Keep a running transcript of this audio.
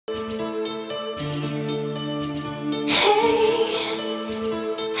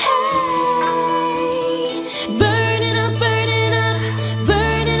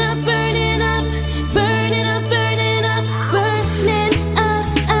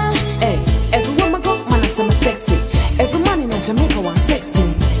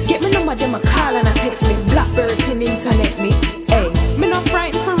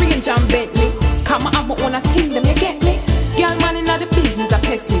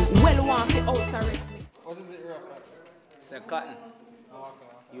Well, want to house arrest me. What is it wrap like? It's a cotton. Oh,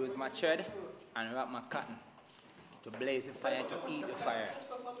 okay. Use my thread and wrap my cotton to blaze the fire, to eat the fire.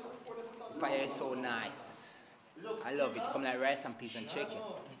 Fire is so nice. I love it. Come like rice and peas and chicken.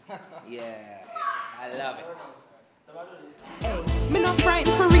 Yeah, I love it. Hey, me not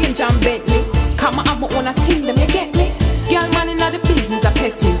frightened for range and Bentley. Come I have my own thing, them you get me. Girl man in the business that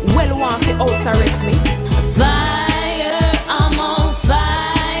pest me. Well want to house arrest me. Fire, I'm on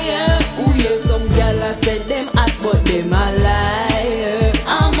fire. Ooh yeah, some girl I said them hot but them a liar.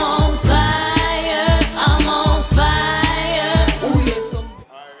 I'm on fire, I'm on fire. Ooh yeah, some.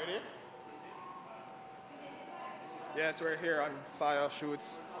 Alright, ready? Yes, we're here on fire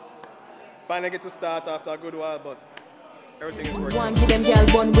shoots. Finally get to start after a good while, but everything is working. One give them girl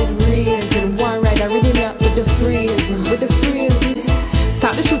bun with reason. One ride a rhythm up with the freezing, with the freezing.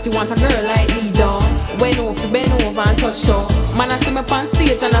 Talk the truth, you want a girl like me, dog. When off, bend over and touch toe. Man, I see me up on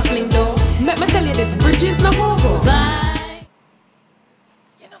stage and I fling though. Let me tell you this, Bridgez no go. Bye.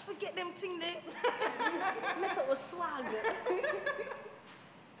 You don't forget them thing there. Mess up with swag.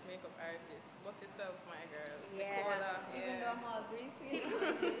 Makeup artist. What's yourself, my girl? Yeah. Nicola, Even though I'm all greasy.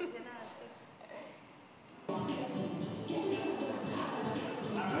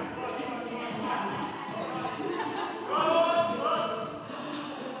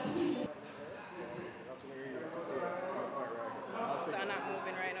 So I'm not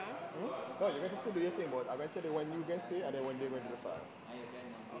moving right now? No, you're going to still do your thing, but I'm going to tell you when you're going to stay and then when they're going to decide.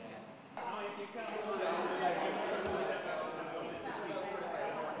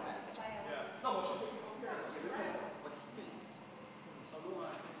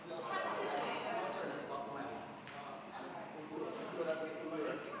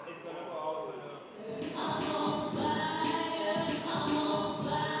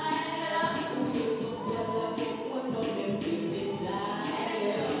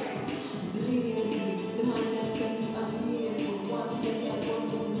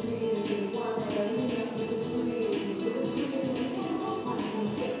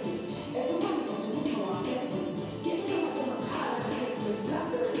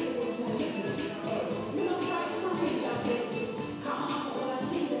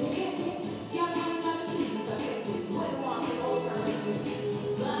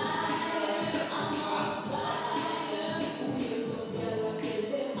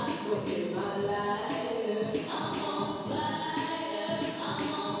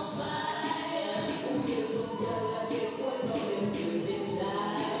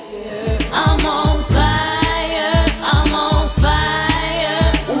 I'm on fire, I'm on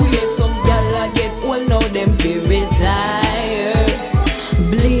fire. Ooh yeah, some gyal a get old now, them feel retired.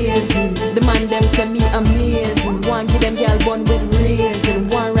 Blazing, the man them say me amazing. One give them gyal bun with raisin.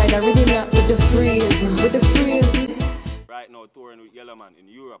 One ride a rhythm up with the freezing, with the freezing. Right now touring with Yellowman in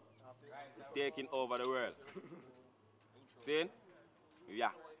Europe, taking over the world. See? Yeah.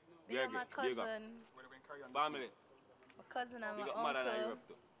 They are my cousin. Family. My cousin and my You got uncle. mother in Europe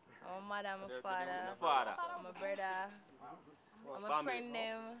too. My mother, my father. Father. My brother. I'm a friend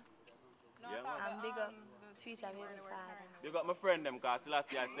them. Yeah. I'm big up future baby father. You got my friend them cause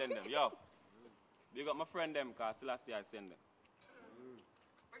Selassie I send them. Yo. You got my friend them cause Selassie I send them.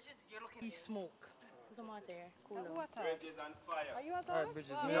 He smoke. Some water here. Cool. Bridgez on fire. Are you at Alright, all?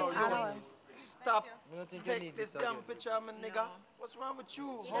 Bridgez, me Yeah, not I know. Stop. Stop. I don't think you need this Damn again. picture of me, nigga. What's wrong with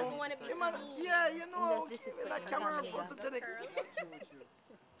you? He doesn't want to be seen. Yeah, you know, He does keeping that disrespect camera my family, photogenic.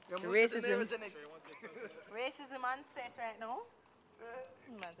 Racism. Racism on set right now.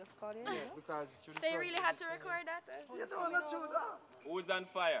 Man, just call it. Because So you really had to record that? You don't want to do that. Who's on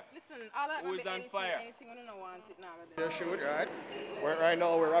fire? Listen, all that Who's on fire? anything you don't want it now. Yeah, shoot, right? Right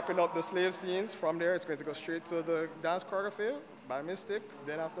now we're wrapping up the slave scenes. From there, it's going to go straight to the dance choreography by Mystic.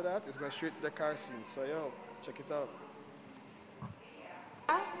 Then after that, it's going straight to the car scene. So yo, check it out.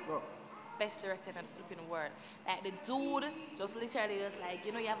 Look. Best director in the flipping world. Like the dude just literally just like,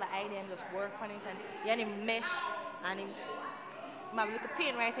 you know, you have the idea and just work on it and you have him mesh and him have a little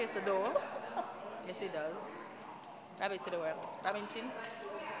pain right here, so door. Yes, it does. Grab it to the world. Grab it chin.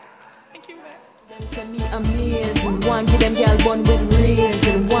 Thank you, man. Them say me amazing. One give them gyal bun with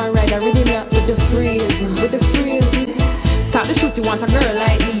raisin. One ride a rhythm up with the freezing, with the freezing. Talk the truth, you want a girl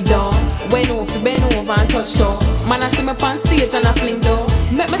like me, dog. When off, bend over and touch toe. Man, I see me up on stage and I fling though.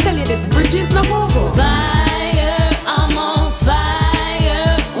 Let me tell you this, Bridgez no go. Fire, I'm on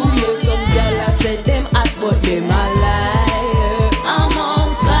fire. Ooh yeah, some gyal I said them hot, but them a liar. I'm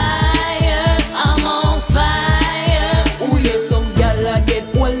on fire, I'm on fire. Ooh yeah, some gyal I get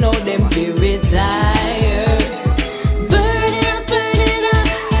old now, them feel retired. Burn it up, burn it up,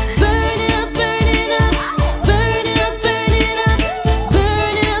 burn it up, burn it up, burn it up, burn it up,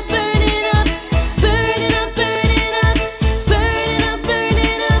 burn it up, burn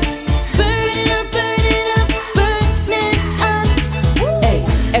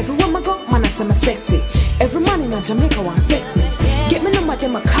Jamaica want sexy.